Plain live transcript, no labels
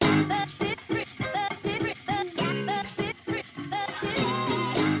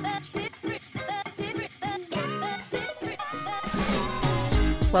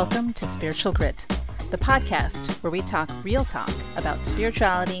Welcome to Spiritual Grit, the podcast where we talk real talk about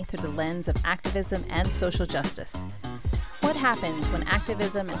spirituality through the lens of activism and social justice. What happens when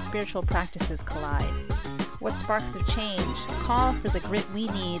activism and spiritual practices collide? What sparks of change call for the grit we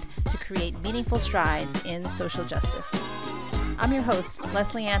need to create meaningful strides in social justice? I'm your host,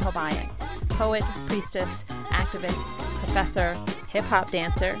 Leslie Ann Hobayan, poet, priestess, activist, professor, hip-hop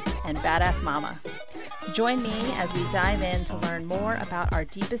dancer, and badass mama. Join me as we dive in to learn more about our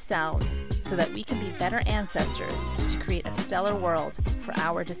deepest selves so that we can be better ancestors to create a stellar world for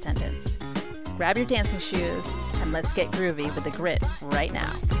our descendants. Grab your dancing shoes and let's get groovy with the grit right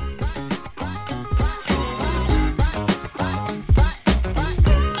now.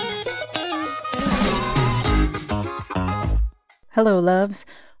 Hello, loves.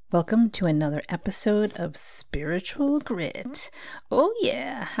 Welcome to another episode of Spiritual Grit. Oh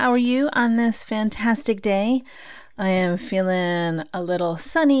yeah, how are you on this fantastic day? I am feeling a little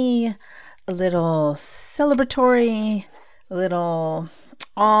sunny, a little celebratory, a little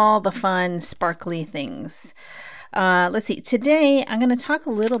all the fun, sparkly things. Let's see. Today, I'm going to talk a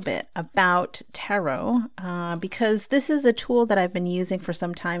little bit about tarot because this is a tool that I've been using for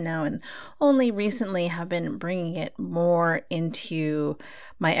some time now and only recently have been bringing it more into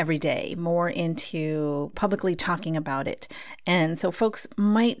my everyday, more into publicly talking about it. And so folks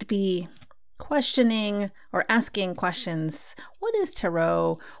might be questioning or asking questions. What is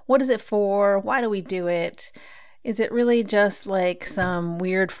tarot? What is it for? Why do we do it? Is it really just like some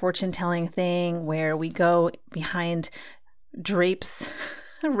weird fortune-telling thing where we go behind drapes,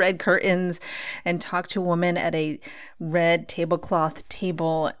 red curtains, and talk to a woman at a red tablecloth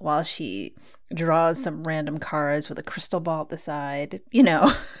table while she draws some random cards with a crystal ball at the side? You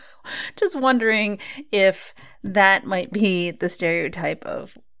know, just wondering if that might be the stereotype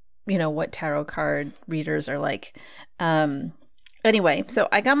of, you know, what tarot card readers are like. Anyway, so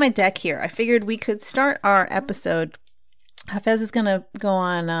I got my deck here. I figured we could start our episode. Hafez is going to go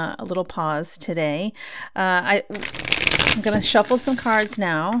on a little pause today. I'm going to shuffle some cards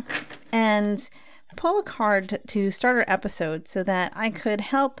now and pull a card to start our episode so that I could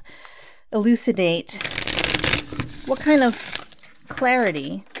help elucidate what kind of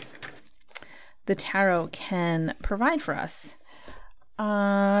clarity the tarot can provide for us.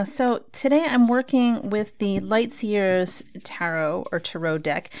 So today I'm working with the Lightseers Tarot or Tarot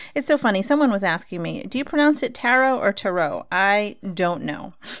deck. It's so funny. Someone was asking me, do you pronounce it tarot or tarot? I don't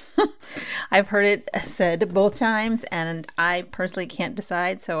know. I've heard it said both times and I personally can't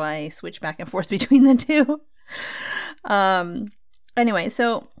decide. So I switch back and forth between the two. Anyway,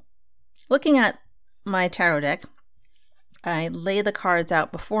 so looking at my tarot deck, I lay the cards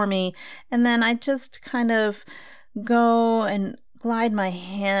out before me and then I just kind of go and glide my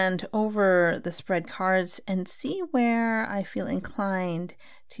hand over the spread cards and see where I feel inclined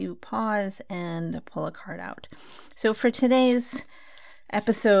to pause and pull a card out. So for today's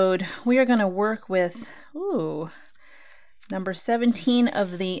episode, we are going to work with number 17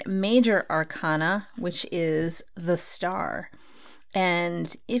 of the Major Arcana, which is the Star.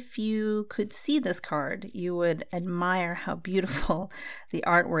 And if you could see this card, you would admire how beautiful the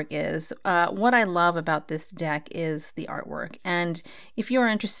artwork is. What I love about this deck is the artwork. And if you're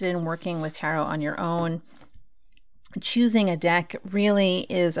interested in working with tarot on your own, choosing a deck really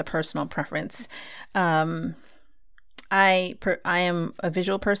is a personal preference. I am a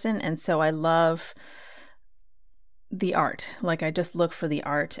visual person, and so I love the art. Like I just look for the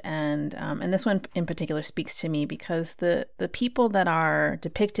art, and this one in particular speaks to me because the people that are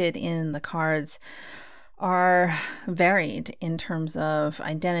depicted in the cards are varied in terms of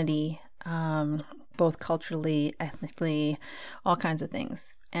identity, both culturally, ethnically, all kinds of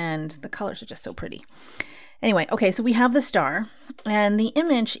things, and the colors are just so pretty. Anyway, okay, so we have the Star, and the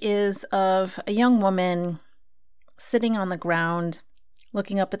image is of a young woman sitting on the ground,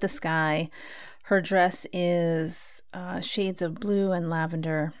 looking up at the sky. Her dress is shades of blue and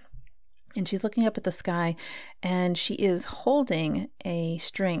lavender, and she's looking up at the sky, and she is holding a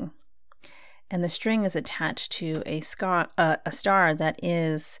string, and the string is attached to a star that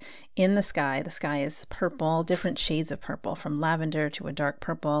is in the sky. The sky is purple, different shades of purple, from lavender to a dark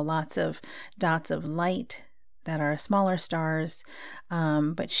purple, lots of dots of light that are smaller stars,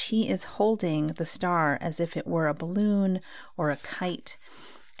 but she is holding the star as if it were a balloon or a kite,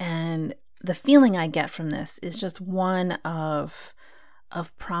 and the feeling I get from this is just one of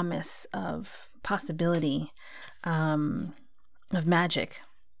promise, of possibility, of magic.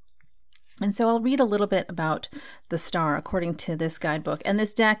 And so I'll read a little bit about the star according to this guidebook. And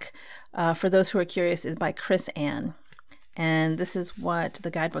this deck, for those who are curious, is by Chris Ann. And this is what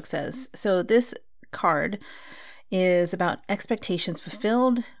the guidebook says. So this card is about expectations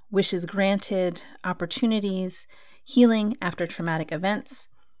fulfilled, wishes granted, opportunities, healing after traumatic events,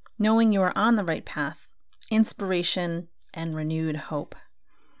 knowing you are on the right path, inspiration, and renewed hope.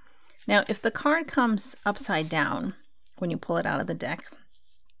 Now, if the card comes upside down when you pull it out of the deck,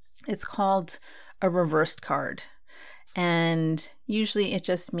 it's called a reversed card. And usually it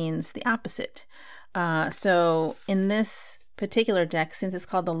just means the opposite. So in this particular deck, since it's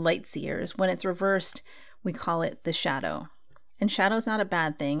called the Light Seers, when it's reversed, we call it the shadow. And shadow is not a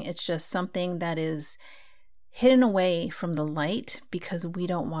bad thing. It's just something that is hidden away from the light because we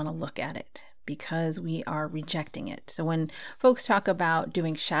don't want to look at it, because we are rejecting it. So when folks talk about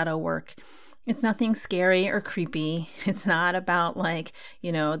doing shadow work, it's nothing scary or creepy. It's not about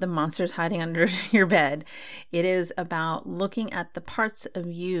the monsters hiding under your bed. It is about looking at the parts of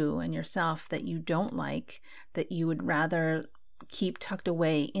you and yourself that you don't like, that you would rather keep tucked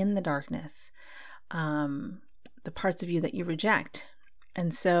away in the darkness, the parts of you that you reject.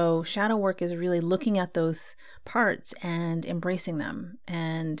 And so shadow work is really looking at those parts and embracing them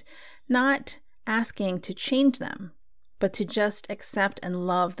and not asking to change them, but to just accept and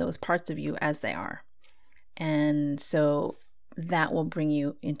love those parts of you as they are. And so that will bring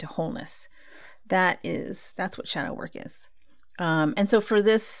you into wholeness. That's what shadow work is. And so for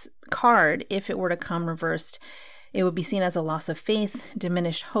this card, if it were to come reversed, it would be seen as a loss of faith,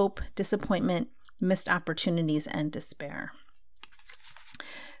 diminished hope, disappointment, missed opportunities, and despair.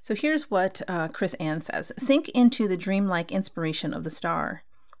 So here's what Chris Ann says. Sink into the dreamlike inspiration of the star.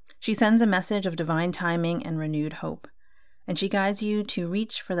 She sends a message of divine timing and renewed hope. And she guides you to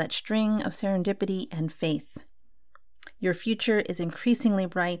reach for that string of serendipity and faith. Your future is increasingly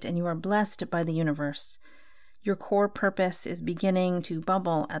bright and you are blessed by the universe. Your core purpose is beginning to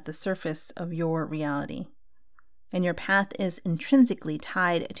bubble at the surface of your reality. And your path is intrinsically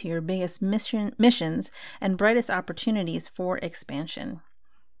tied to your biggest missions and brightest opportunities for expansion.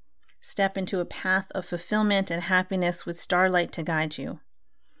 Step into a path of fulfillment and happiness with starlight to guide you.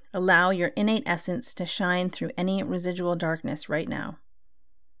 Allow your innate essence to shine through any residual darkness right now.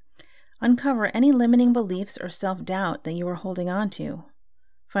 Uncover any limiting beliefs or self-doubt that you are holding on to.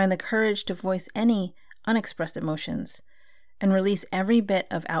 Find the courage to voice any unexpressed emotions and release every bit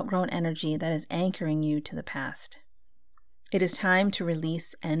of outgrown energy that is anchoring you to the past. It is time to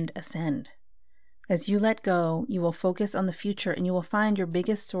release and ascend. As you let go, you will focus on the future and you will find your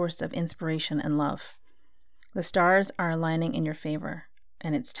biggest source of inspiration and love. The stars are aligning in your favor,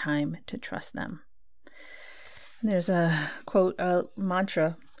 and it's time to trust them. There's a quote, a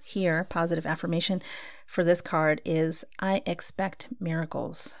mantra here, positive affirmation for this card is, I expect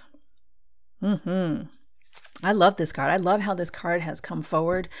miracles. I love this card. I love how this card has come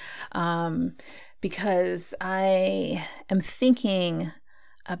forward because I am thinking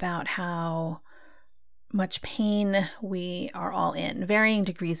about how much pain we are all in, varying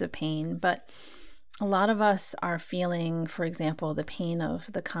degrees of pain, but a lot of us are feeling, for example, the pain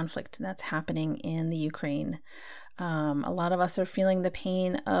of the conflict that's happening in the Ukraine. A lot of us are feeling the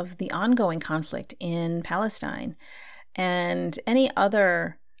pain of the ongoing conflict in Palestine and any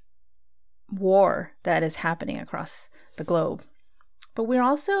other war that is happening across the globe. But we're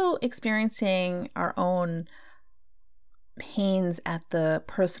also experiencing our own pains at the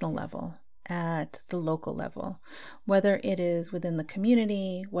personal level, at the local level, whether it is within the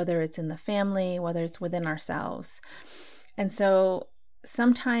community, whether it's in the family, whether it's within ourselves. And so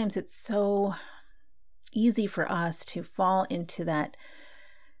sometimes it's so easy for us to fall into that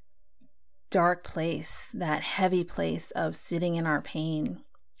dark place, that heavy place of sitting in our pain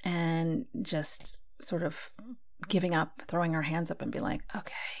and just sort of giving up, throwing our hands up and be like,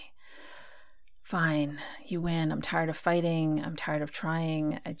 okay, fine, you win. I'm tired of fighting. I'm tired of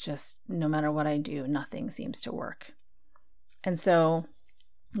trying. No matter what I do, nothing seems to work. And so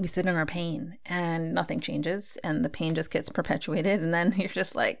we sit in our pain and nothing changes and the pain just gets perpetuated. And then you're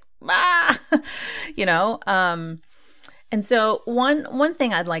just like, And so one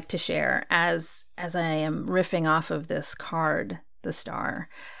thing I'd like to share as I am riffing off of this card, the star,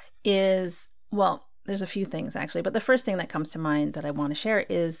 is, well, there's a few things actually, but the first thing that comes to mind that I want to share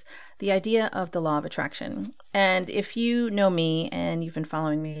is the idea of the law of attraction. And if you know me and you've been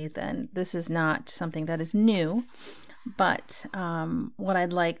following me, then this is not something that is new. But what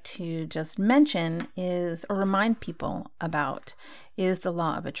I'd like to just mention is, or remind people about, is the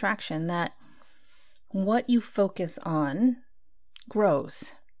law of attraction, that what you focus on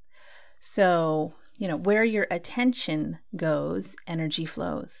grows. So, where your attention goes, energy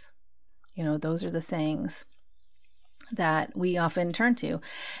flows. Those are the sayings that we often turn to.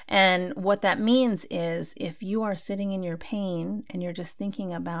 And what that means is if you are sitting in your pain and you're just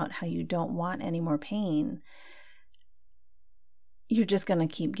thinking about how you don't want any more pain, you're just going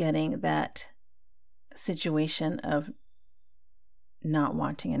to keep getting that situation of not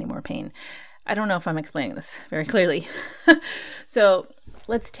wanting any more pain. I don't know if I'm explaining this very clearly. So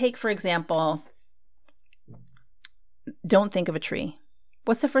let's take, for example, don't think of a tree.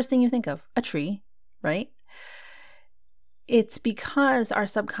 What's the first thing you think of? A tree, right? It's because our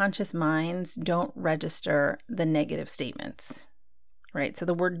subconscious minds don't register the negative statements, right? So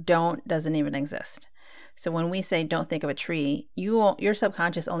the word don't doesn't even exist. So when we say don't think of a tree, your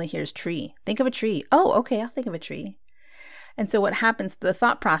subconscious only hears tree. Think of a tree. Oh, okay, I'll think of a tree. And so what happens, the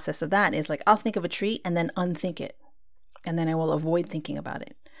thought process of that is like, I'll think of a tree and then unthink it. And then I will avoid thinking about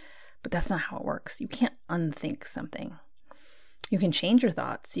it. But that's not how it works. You can't unthink something. You can change your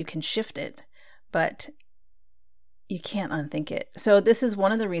thoughts. You can shift it. But you can't unthink it. So this is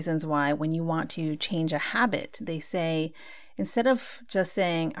one of the reasons why when you want to change a habit, they say, instead of just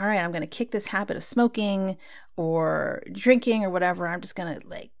saying, all right, I'm going to kick this habit of smoking or drinking or whatever, I'm just going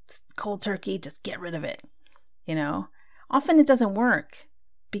to cold turkey, just get rid of it. Often it doesn't work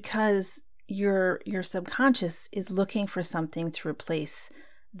because your subconscious is looking for something to replace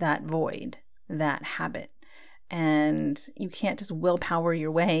that void, that habit. And you can't just willpower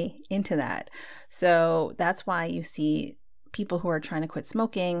your way into that. So that's why you see people who are trying to quit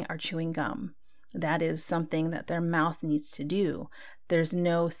smoking are chewing gum. That is something that their mouth needs to do. There's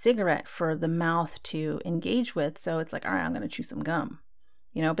no cigarette for the mouth to engage with. So it's like, all right, I'm going to chew some gum,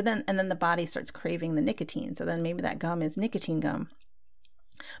 but then the body starts craving the nicotine. So then maybe that gum is nicotine gum.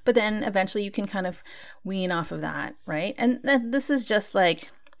 But then eventually you can kind of wean off of that, right? And this is just like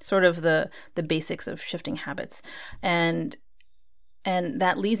sort of the basics of shifting habits. And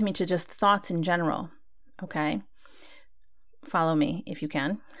that leads me to just thoughts in general. Okay. Follow me if you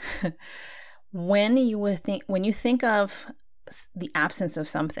can. When you think of the absence of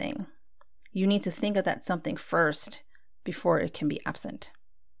something, you need to think of that something first before it can be absent.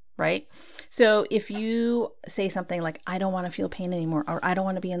 Right? So if you say something like, I don't want to feel pain anymore, or I don't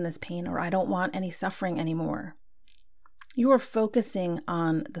want to be in this pain, or I don't want any suffering anymore, you are focusing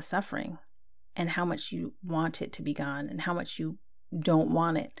on the suffering and how much you want it to be gone and how much you don't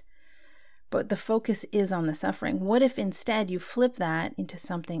want it. But the focus is on the suffering. What if instead you flip that into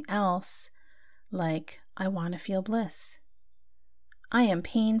something else, like, I want to feel bliss. I am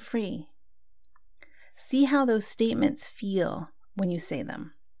pain-free. See how those statements feel when you say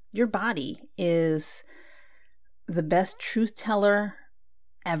them. Your body is the best truth teller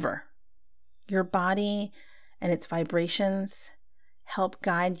ever. Your body and its vibrations help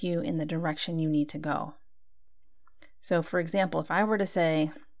guide you in the direction you need to go. So, for example, if I were to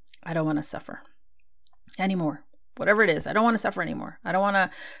say, I don't want to suffer anymore, whatever it is, I don't want to suffer anymore. I don't want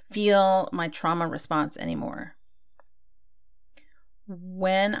to feel my trauma response anymore.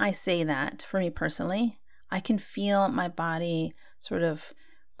 When I say that, for me personally, I can feel my body sort of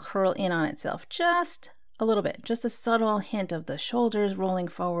curl in on itself just a little bit, just a subtle hint of the shoulders rolling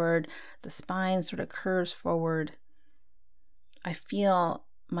forward, the spine sort of curves forward. I feel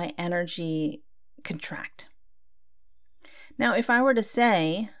my energy contract. Now, if I were to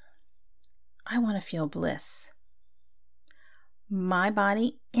say, I want to feel bliss, my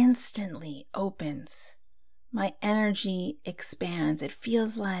body instantly opens. My energy expands. It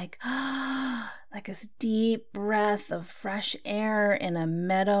feels like this deep breath of fresh air in a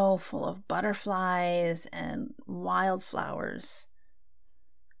meadow full of butterflies and wildflowers.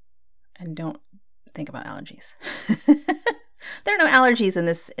 And don't think about allergies. There are no allergies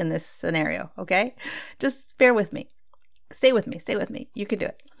in this scenario, okay? Just bear with me. Stay with me. You can do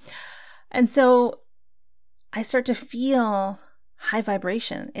it. And so I start to feel high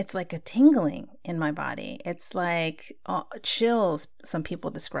vibration. It's like a tingling in my body. It's like chills, some people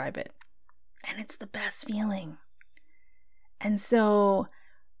describe it. And it's the best feeling. And so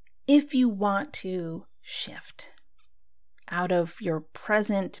if you want to shift out of your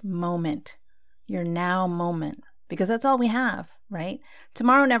present moment, your now moment, because that's all we have, right?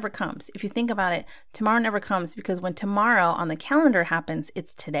 Tomorrow never comes. If you think about it, tomorrow never comes because when tomorrow on the calendar happens,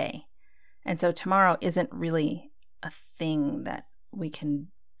 it's today. And so tomorrow isn't really a thing that we can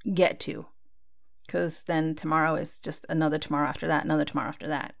get to, because then tomorrow is just another tomorrow after that, another tomorrow after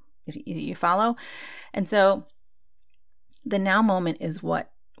that. If you follow? And so the now moment is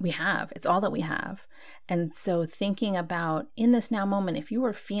what we have. It's all that we have. And so thinking about in this now moment, if you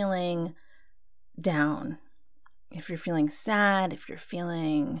are feeling down, if you're feeling sad, if you're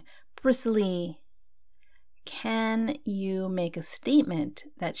feeling bristly, can you make a statement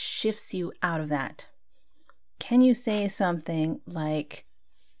that shifts you out of that? Can you say something like,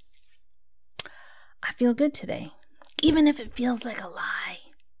 I feel good today, even if it feels like a lie,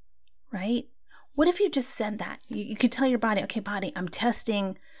 right? What if you just said that? You could tell your body, okay, body, I'm just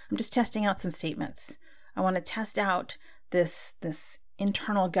testing out some statements. I want to test out this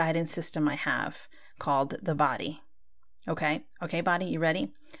internal guidance system I have called the body. Okay, body, you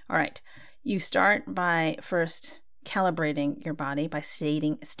ready? All right. You start by first calibrating your body by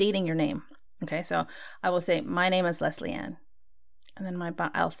stating your name. Okay, so I will say, my name is Leslie Ann. And then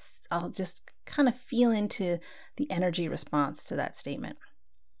I'll just kind of feel into the energy response to that statement.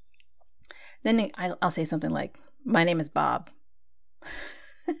 Then I'll say something like, my name is Bob.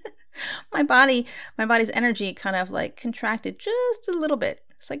 my body's energy kind of like contracted just a little bit.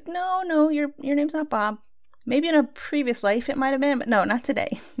 It's like, no, your name's not Bob. Maybe in a previous life it might have been, but no, not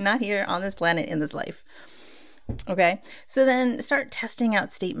today. Not here on this planet in this life. Okay, so then start testing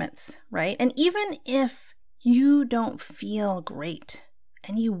out statements, right? And even if you don't feel great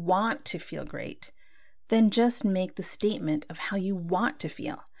and you want to feel great, then just make the statement of how you want to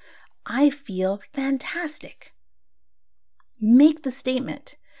feel. I feel fantastic. Make the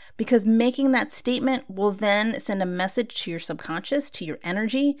statement, because making that statement will then send a message to your subconscious, to your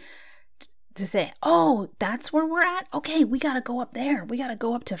energy, to say, oh, that's where we're at? Okay, we got to go up there. We got to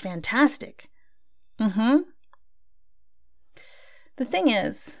go up to fantastic. The thing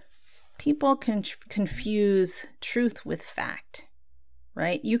is, people can confuse truth with fact,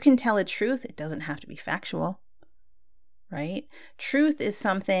 right? You can tell a truth. It doesn't have to be factual, right? Truth is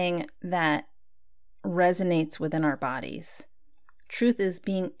something that resonates within our bodies. Truth is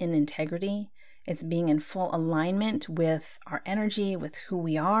being in integrity. It's being in full alignment with our energy, with who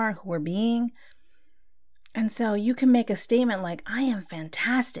we are, who we're being. And so you can make a statement like, I am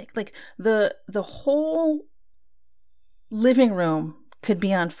fantastic. Like the whole living room could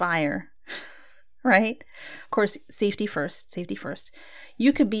be on fire, right? Of course, safety first.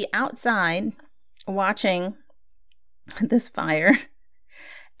 You could be outside watching this fire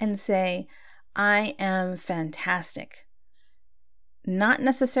and say, I am fantastic. Not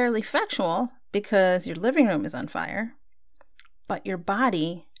necessarily factual, because your living room is on fire, but your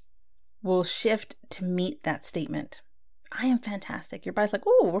body will shift to meet that statement. I am fantastic. Your body's like,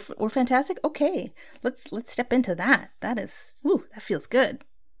 oh, we're fantastic. Okay, let's step into that. That feels good.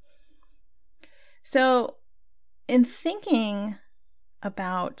 So in thinking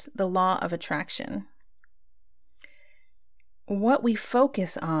about the law of attraction, what we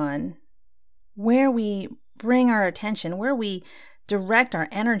focus on, where we bring our attention, where we direct our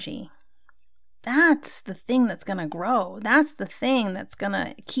energy, that's the thing that's going to grow. That's the thing that's going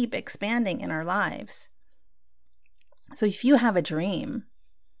to keep expanding in our lives. So if you have a dream,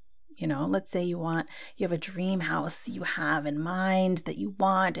 let's say you have a dream house you have in mind that you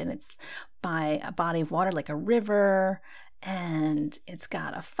want, and it's by a body of water like a river, and it's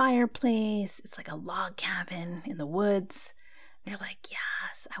got a fireplace. It's like a log cabin in the woods. And you're like,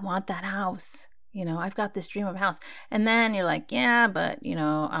 yes, I want that house. I've got this dream of a house. And then you're like, yeah, but,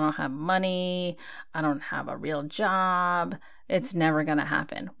 I don't have money. I don't have a real job. It's never going to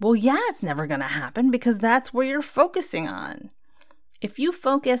happen. Well, yeah, it's never going to happen, because that's where you're focusing on. If you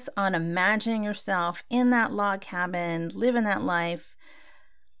focus on imagining yourself in that log cabin, living that life,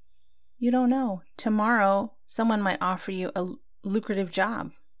 you don't know. Tomorrow, someone might offer you a lucrative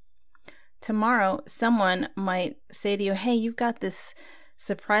job. Tomorrow, someone might say to you, hey, you've got this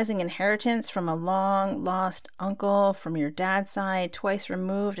surprising inheritance from a long lost uncle from your dad's side, twice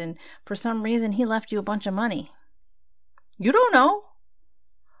removed, and for some reason he left you a bunch of money. You don't know.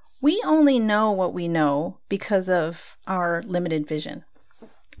 We only know what we know because of our limited vision.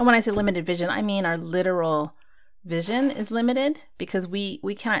 And when I say limited vision, I mean our literal vision is limited, because we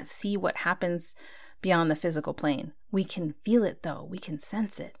cannot see what happens beyond the physical plane. We can feel it though. We can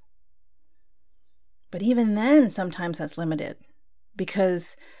sense it. But even then, sometimes that's limited,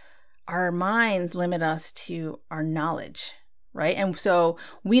 because our minds limit us to our knowledge, right? And so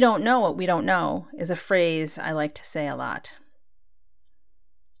we don't know what we don't know is a phrase I like to say a lot.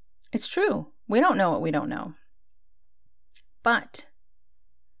 It's true. We don't know what we don't know. But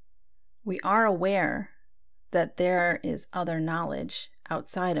we are aware that there is other knowledge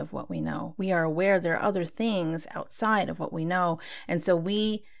outside of what we know. We are aware there are other things outside of what we know. And so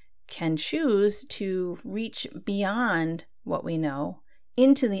we can choose to reach beyond what we know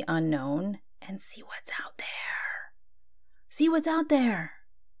into the unknown and see what's out there. See what's out there,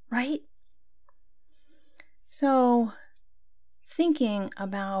 right? So thinking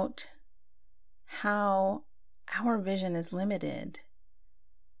about how our vision is limited,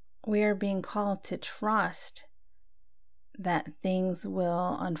 we are being called to trust that things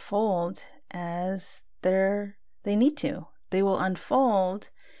will unfold as they need to. They will unfold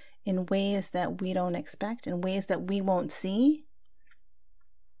in ways that we don't expect, in ways that we won't see,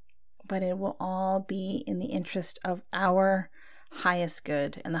 but it will all be in the interest of our highest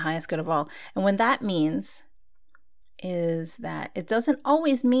good and the highest good of all. And what that means is that it doesn't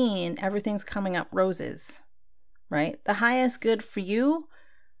always mean everything's coming up roses, right? The highest good for you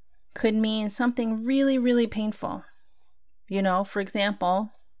could mean something really, really painful. For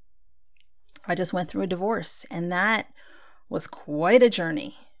example, I just went through a divorce, and that was quite a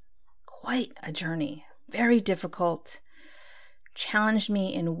journey, very difficult, challenged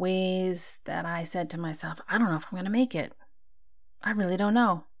me in ways that I said to myself, I don't know if I'm going to make it. I really don't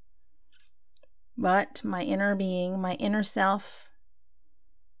know. But my inner being, my inner self,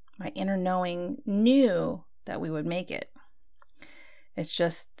 my inner knowing knew that we would make it. It's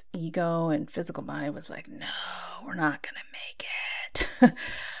just ego and physical body was like, no, we're not going to make it.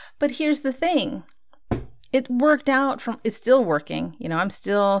 But here's the thing. It worked out it's still working. I'm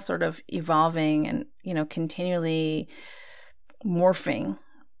still sort of evolving and, continually morphing,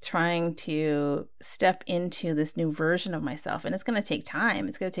 trying to step into this new version of myself. And it's going to take time.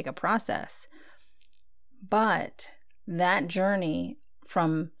 It's going to take a process. But that journey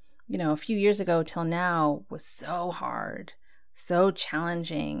from, a few years ago till now was so hard, so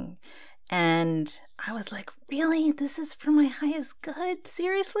challenging. And I was like, really? This is for my highest good?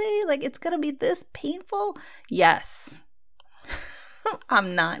 Seriously? Like, it's going to be this painful? Yes.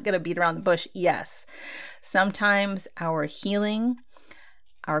 I'm not going to beat around the bush. Yes. Sometimes our healing,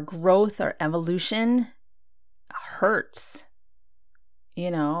 our growth, our evolution hurts.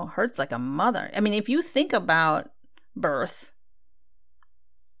 Hurts like a mother. I mean, if you think about birth,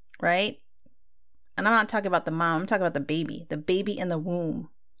 right? And I'm not talking about the mom. I'm talking about the baby in the womb.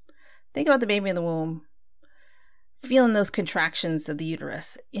 Think about the baby in the womb, feeling those contractions of the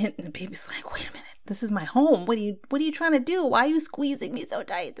uterus. And the baby's like, wait a minute, this is my home. What are you trying to do? Why are you squeezing me so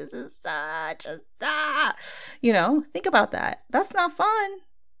tight? This is such a, think about that. That's not fun.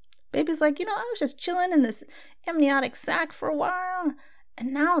 Baby's like, I was just chilling in this amniotic sac for a while.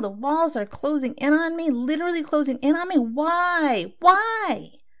 And now the walls are closing in on me, literally closing in on me. Why?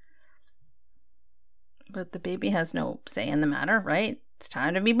 But the baby has no say in the matter, right? It's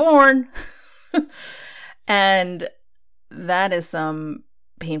time to be born. And that is some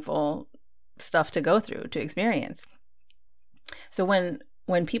painful stuff to go through, to experience. So when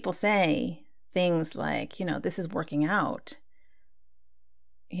people say things like, this is working out,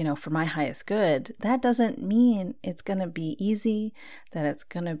 for my highest good, that doesn't mean it's going to be easy, that it's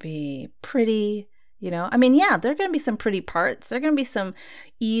going to be pretty, I mean, yeah, there are going to be some pretty parts. There are going to be some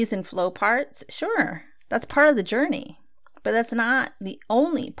ease and flow parts. Sure, that's part of the journey. But that's not the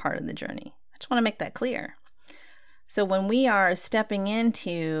only part of the journey. I just want to make that clear. So when we are stepping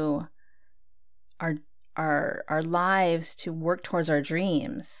into our lives to work towards our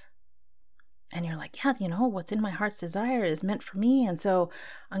dreams, and you're like, yeah, what's in my heart's desire is meant for me. And so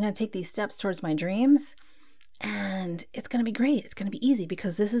I'm going to take these steps towards my dreams, and it's going to be great. It's going to be easy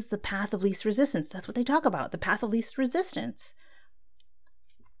because this is the path of least resistance. That's what they talk about, the path of least resistance.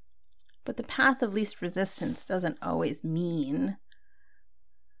 But the path of least resistance doesn't always mean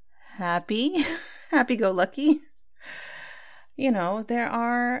happy-go-lucky. There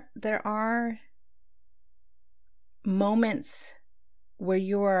are moments where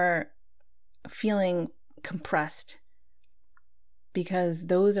you're feeling compressed because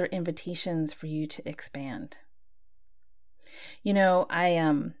those are invitations for you to expand.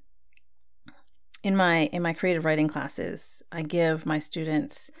 I in my creative writing classes, I give my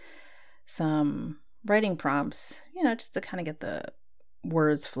students some writing prompts, just to kind of get the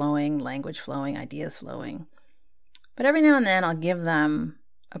words flowing, language flowing, ideas flowing. But every now and then I'll give them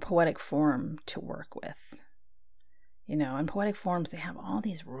a poetic form to work with. In poetic forms, they have all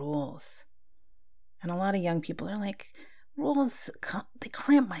these rules. And a lot of young people are like, rules, they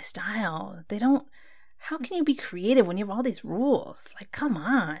cramp my style. How can you be creative when you have all these rules? Like, come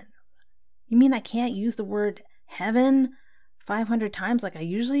on. You mean I can't use the word heaven 500 times like I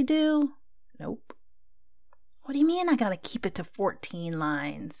usually do? Nope. What do you mean I gotta keep it to 14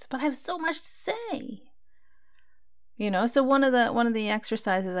 lines? But I have so much to say. So one of the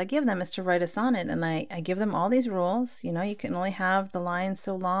exercises I give them is to write a sonnet, and I give them all these rules. You can only have the lines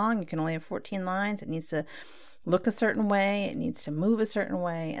so long. You can only have 14 lines. It needs to look a certain way. It needs to move a certain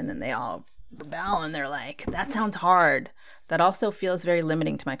way. And then they all rebel, and they're like, that sounds hard. That also feels very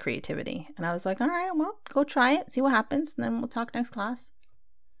limiting to my creativity. And I was like, all right, well, go try it. See what happens. And then we'll talk next class.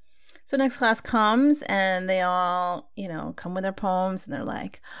 So next class comes and they all, come with their poems and they're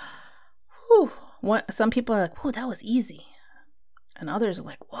like, whew. Some people are like, whoa, that was easy. And others are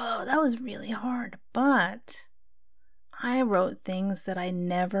like, whoa, that was really hard. But I wrote things that I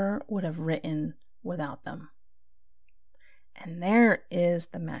never would have written without them. And there is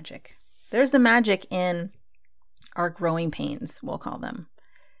the magic. There's the magic in our growing pains, we'll call them.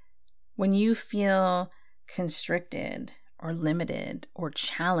 When you feel constricted or limited or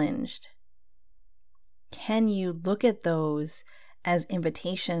challenged, can you look at those as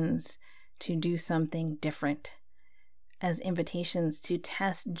invitations to do something different, as invitations to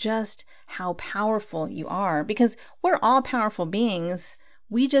test just how powerful you are? Because we're all powerful beings.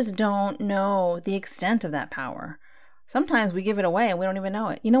 We just don't know the extent of that power. Sometimes we give it away and we don't even know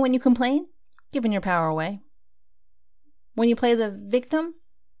it. You know, when you complain, giving your power away. When you play the victim,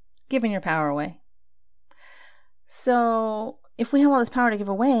 giving your power away. So if we have all this power to give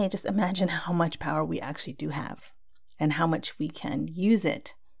away, just imagine how much power we actually do have and how much we can use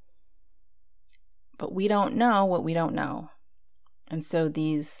it. But we don't know what we don't know. And so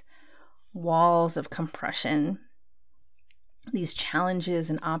these walls of compression, these challenges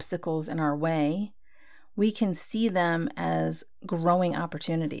and obstacles in our way, we can see them as growing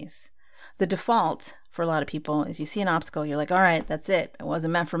opportunities. The default for a lot of people is you see an obstacle, you're like, all right, that's it. It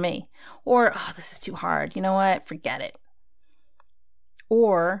wasn't meant for me. Or, oh, this is too hard. You know what? Forget it.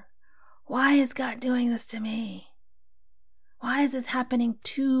 Or, why is God doing this to me? Why is this happening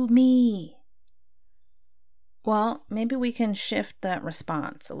to me? Well, maybe we can shift that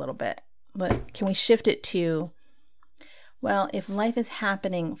response a little bit. But can we shift it to, well, if life is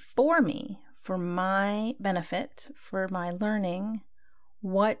happening for me, for my benefit, for my learning,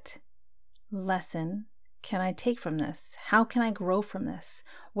 what lesson can I take from this? How can I grow from this?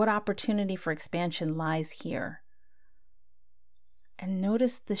 What opportunity for expansion lies here? And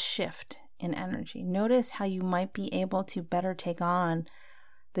notice the shift in energy. Notice how you might be able to better take on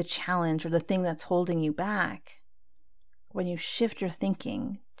the challenge or the thing that's holding you back when you shift your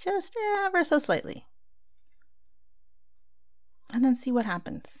thinking just ever so slightly. And then see what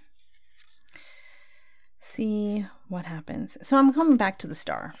happens. See what happens. So I'm coming back to the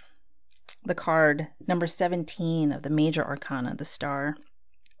star. The card number 17 of the major arcana, the star.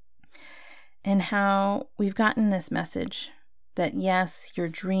 And how we've gotten this message that yes, your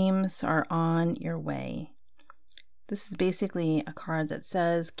dreams are on your way. This is basically a card that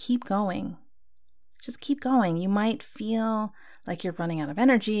says, keep going. Just keep going. You might feel like you're running out of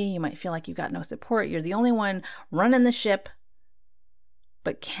energy. You might feel like you've got no support. You're the only one running the ship.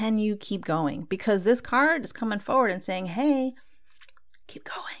 But can you keep going? Because this card is coming forward and saying, hey, keep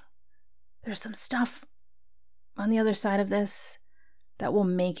going. There's some stuff on the other side of this that will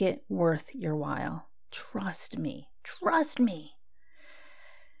make it worth your while. Trust me. Trust me.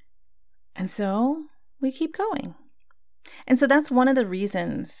 And so we keep going. And so that's one of the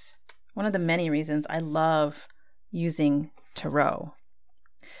reasons, one of the many reasons I love using tarot.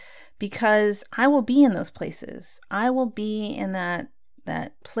 Because I will be in those places. I will be in that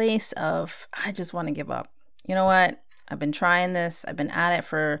place of, I just want to give up. You know what? I've been trying this. I've been at it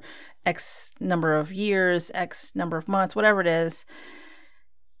for X number of years, X number of months, whatever it is.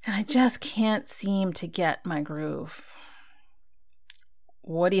 And I just can't seem to get my groove.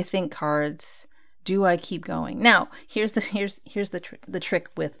 What do you think, cards? Do I keep going? Now, here's the trick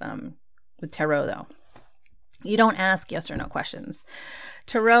with tarot though. You don't ask yes or no questions.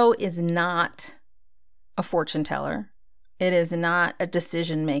 Tarot is not a fortune teller. It is not a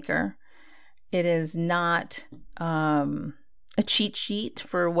decision maker. It is not a cheat sheet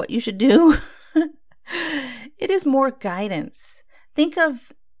for what you should do. It is more guidance. Think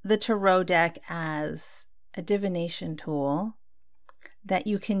of the tarot deck as a divination tool that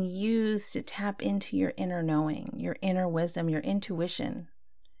you can use to tap into your inner knowing, your inner wisdom, your intuition.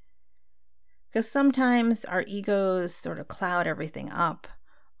 Because sometimes our egos sort of cloud everything up.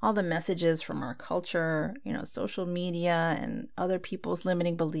 All the messages from our culture, social media and other people's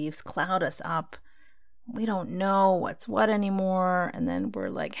limiting beliefs cloud us up. We don't know what's what anymore. And then we're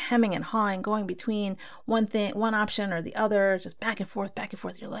like hemming and hawing, going between one option or the other, just back and forth, back and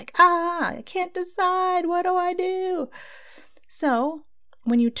forth. You're like, I can't decide. What do I do? So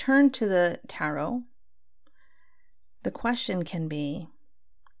when you turn to the tarot, the question can be,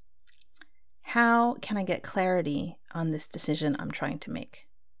 how can I get clarity on this decision I'm trying to make?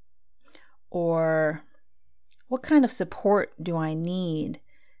 Or what kind of support do I need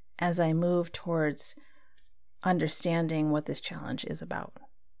as I move towards understanding what this challenge is about,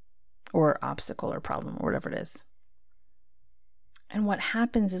 or obstacle or problem, or whatever it is? And what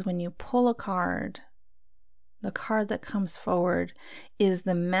happens is when you pull a card, the card that comes forward, is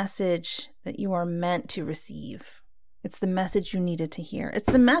the message that you are meant to receive. It's the message you needed to hear.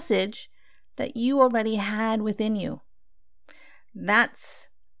 It's the message that you already had within you. That's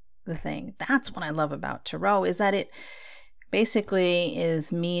the thing. That's what I love about Tarot, is that it basically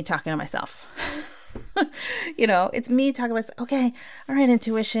is me talking to myself. It's me talking to myself. Okay, all right,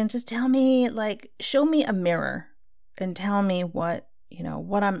 intuition, just tell me, show me a mirror and tell me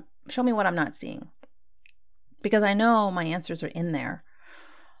show me what I'm not seeing. Because I know my answers are in there.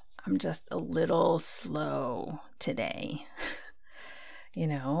 I'm just a little slow today,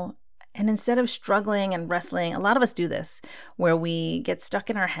 And instead of struggling and wrestling, a lot of us do this, where we get stuck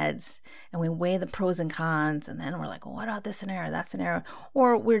in our heads and we weigh the pros and cons, and then we're like, what about this scenario, that scenario?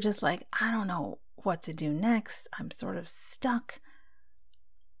 Or we're just like, I don't know what to do next. I'm sort of stuck.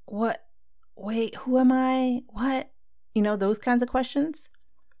 Wait, who am I? What? Those kinds of questions.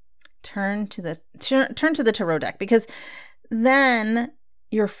 Turn to the tarot deck, because then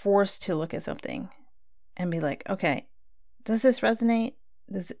you're forced to look at something and be like, okay, does this resonate?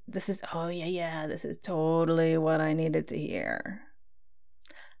 This is, oh yeah, this is totally what I needed to hear.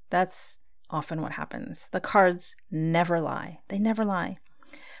 That's often what happens. The cards never lie. They never lie.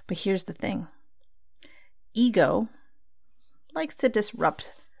 But here's the thing. Ego likes to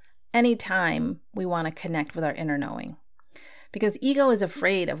disrupt any time we want to connect with our inner knowing, because ego is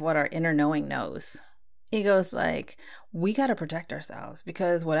afraid of what our inner knowing knows. Ego's like, we got to protect ourselves,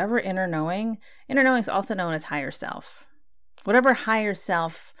 because whatever inner knowing is also known as higher self. Whatever higher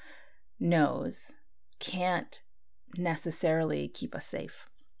self knows can't necessarily keep us safe.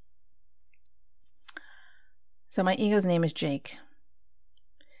 So my ego's name is Jake.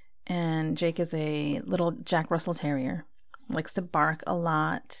 And Jake is a little Jack Russell Terrier. Likes to bark a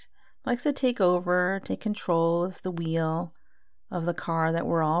lot. Likes to take control of the wheel of the car that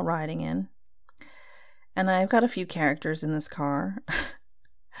we're all riding in. And I've got a few characters in this car.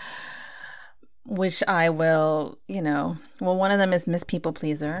 Which I will, one of them is Miss People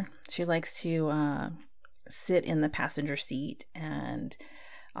Pleaser. She likes to sit in the passenger seat and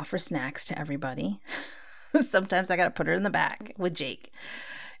offer snacks to everybody. Sometimes I got to put her in the back with Jake.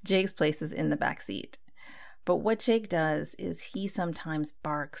 Jake's place is in the back seat. But what Jake does is he sometimes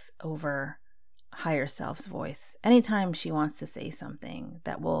barks over higher self's voice. Anytime she wants to say something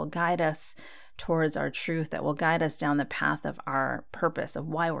that will guide us towards our truth, that will guide us down the path of our purpose, of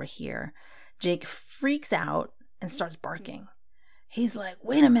why we're here, Jake freaks out and starts barking. He's like,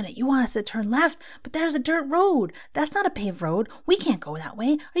 wait a minute, you want us to turn left? But there's a dirt road. That's not a paved road. We can't go that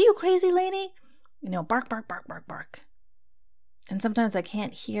way. Are you crazy, lady? Bark, bark, bark, bark, bark. And sometimes I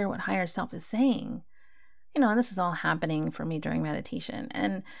can't hear what higher self is saying. And this is all happening for me during meditation.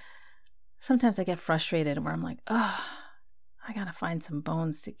 And sometimes I get frustrated where I'm like, I got to find some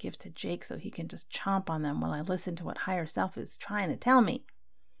bones to give to Jake so he can just chomp on them while I listen to what higher self is trying to tell me.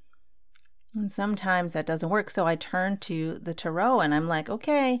 And sometimes that doesn't work. So I turn to the tarot and I'm like,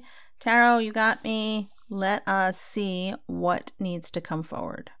 okay, tarot, you got me. Let us see what needs to come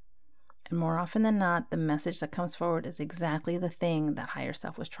forward. And more often than not, the message that comes forward is exactly the thing that higher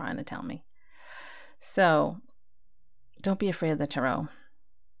self was trying to tell me. So don't be afraid of the tarot.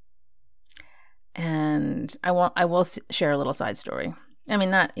 And I will share a little side story. I mean,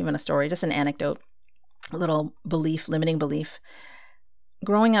 not even a story, just an anecdote, a little belief, limiting belief.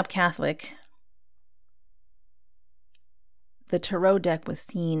 Growing up Catholic, the tarot deck was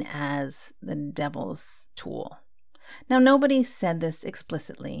seen as the devil's tool. Now, nobody said this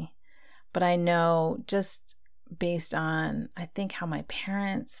explicitly, but I know just based on, I think, how my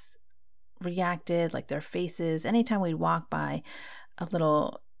parents reacted, like their faces, anytime we'd walk by a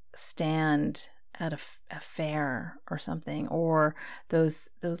little stand at a fair or something, or those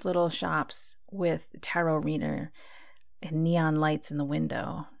little shops with tarot reader and neon lights in the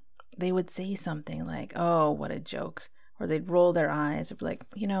window, they would say something like, oh, what a joke. Or they'd roll their eyes or be like,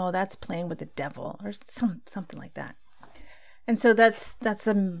 that's playing with the devil, or something like that. And so that's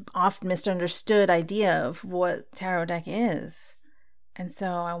an often misunderstood idea of what tarot deck is. And so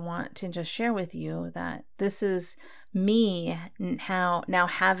I want to just share with you that this is me now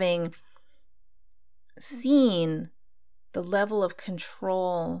having seen the level of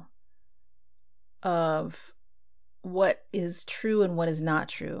control of what is true and what is not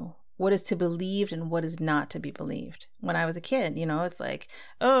true, what is to be believed and what is not to be believed. When I was a kid, it's like,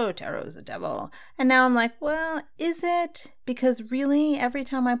 oh, tarot is the devil. And now I'm like, well, is it? Because really, every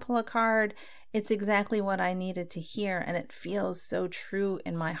time I pull a card, it's exactly what I needed to hear, and it feels so true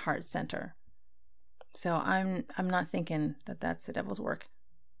in my heart center. So I'm not thinking that that's the devil's work.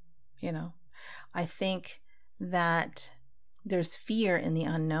 I think that there's fear in the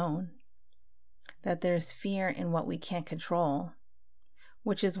unknown. that there's fear in what we can't control,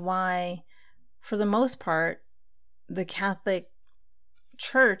 which is why, for the most part, the Catholic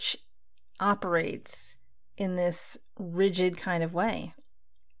Church operates in this rigid kind of way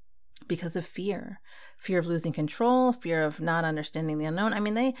because of fear of losing control, fear of not understanding the unknown. I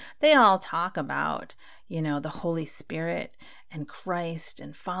mean, they all talk about, the Holy Spirit and Christ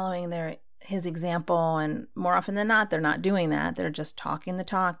and following his example, and more often than not, they're not doing that. They're just talking the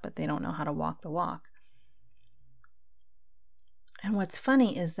talk, but they don't know how to walk the walk. And what's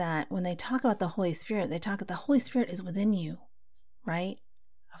funny is that when they talk about the Holy Spirit, they talk about the Holy Spirit is within you, right?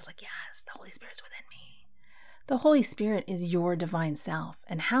 I was like, yes, the Holy Spirit's within me. The Holy Spirit is your divine self.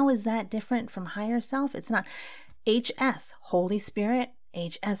 And how is that different from higher self? It's not. HS, Holy Spirit,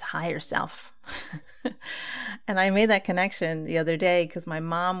 HS, higher self. And I made that connection the other day because my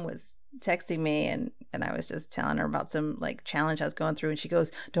mom was texting me and I was just telling her about some challenge I was going through. And she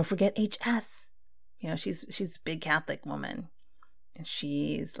goes, don't forget HS. She's a big Catholic woman. And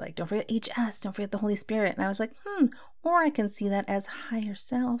she's like, don't forget HS, don't forget the Holy Spirit. And I was like, or I can see that as higher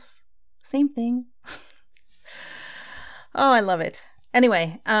self. Same thing. Oh, I love it.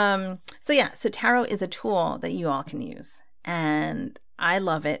 Anyway, so tarot is a tool that you all can use. And I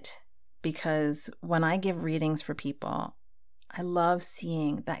love it because when I give readings for people, I love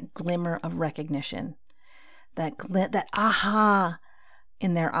seeing that glimmer of recognition, that aha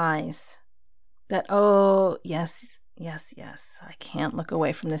in their eyes, that, oh, yes, I can't look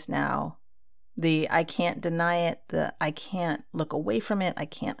away from this now. I can't deny it. I can't look away from it. I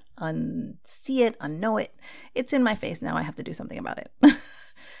can't unsee it, unknow it. It's in my face now. I have to do something about it.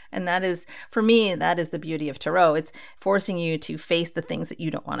 And that is, for me, that is the beauty of tarot. It's forcing you to face the things that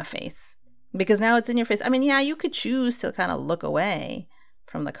you don't want to face. Because now it's in your face. I mean, yeah, you could choose to kind of look away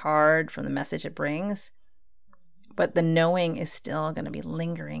from the card, from the message it brings. But the knowing is still going to be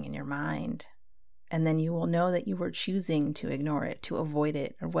lingering in your mind. And then you will know that you were choosing to ignore it, to avoid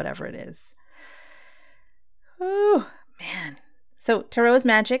it, or whatever it is. Ooh, man. So tarot is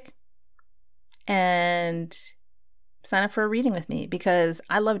magic. And sign up for a reading with me because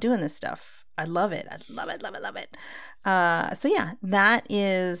I love doing this stuff. I love it. I love it, love it, love it. So yeah, that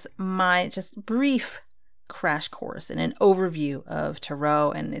is my just brief crash course and an overview of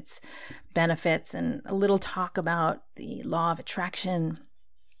tarot and its benefits and a little talk about the law of attraction,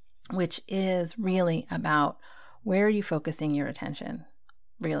 which is really about where are you focusing your attention,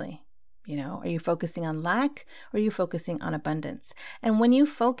 really? Are you focusing on lack or are you focusing on abundance? And when you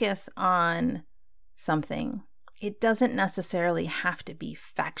focus on something, it doesn't necessarily have to be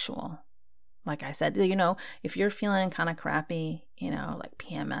factual. Like I said, if you're feeling kind of crappy, like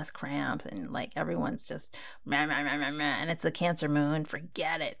PMS cramps and everyone's just meh, meh, meh, meh, meh, and it's the Cancer moon,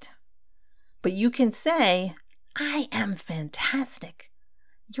 forget it. But you can say, I am fantastic.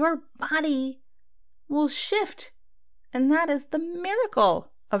 Your body will shift. And that is the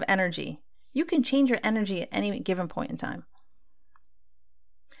miracle of energy. You can change your energy at any given point in time.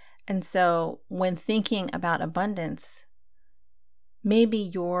 And so when thinking about abundance, maybe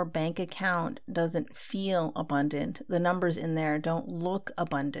your bank account doesn't feel abundant. The numbers in there don't look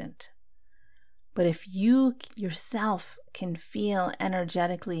abundant. But if you yourself can feel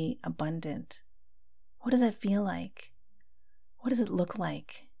energetically abundant, what does that feel like? What does it look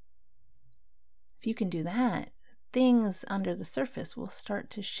like? If you can do that, things under the surface will start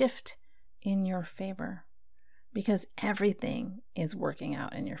to shift in your favor because everything is working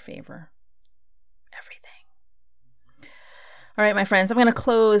out in your favor. Everything. All right, my friends, I'm going to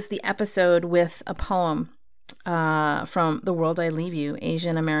close the episode with a poem from The World I Leave You,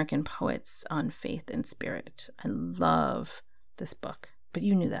 Asian American Poets on Faith and Spirit. I love this book, but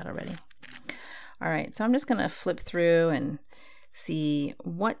you knew that already. All right, so I'm just going to flip through and see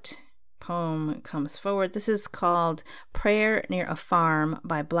what poem comes forward. This is called Prayer Near a Farm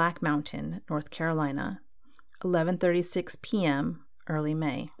by Black Mountain, North Carolina, 11:36 p.m., early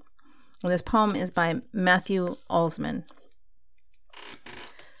May. And this poem is by Matthew Alsman.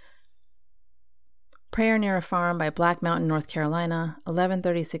 Prayer Near a Farm by Black Mountain, North Carolina,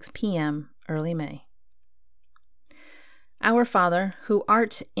 11:36 p.m., early May. Our Father, who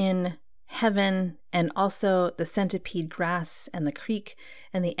art in heaven, and also the centipede grass and the creek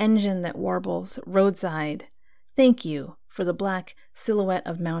and the engine that warbles roadside, thank you for the black silhouette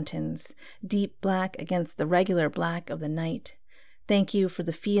of mountains, deep black against the regular black of the night. Thank you for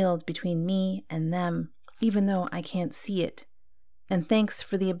the field between me and them, even though I can't see it. And thanks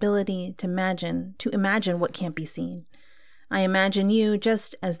for the ability to imagine what can't be seen. I imagine you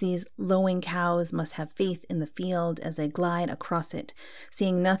just as these lowing cows must have faith in the field as they glide across it,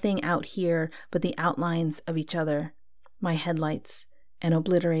 seeing nothing out here but the outlines of each other, my headlights, an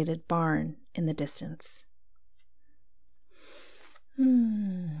obliterated barn, in the distance.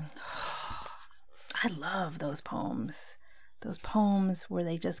 I love those poems where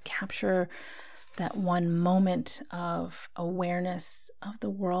they just capture that one moment of awareness of the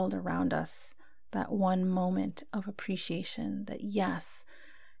world around us, that one moment of appreciation that yes,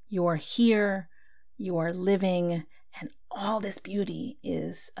 you are here, you are living, and all this beauty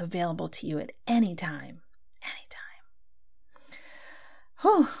is available to you at any time.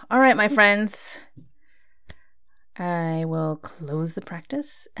 Whew. All right, my friends. I will close the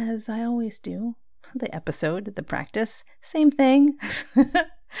practice as I always do. The episode, the practice, same thing.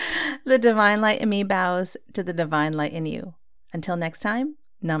 The divine light in me bows to the divine light in you. Until next time,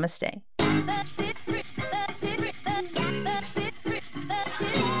 namaste.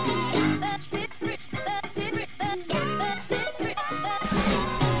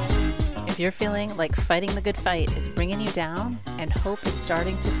 If you're feeling like fighting the good fight is bringing you down and hope is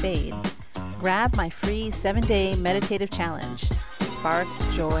starting to fade, grab my free 7-day meditative challenge, Spark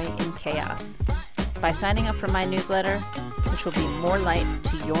Joy in Chaos, by signing up for my newsletter, which will be more light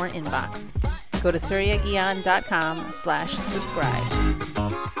to your inbox. Go to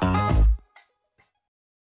suryaguian.com/subscribe.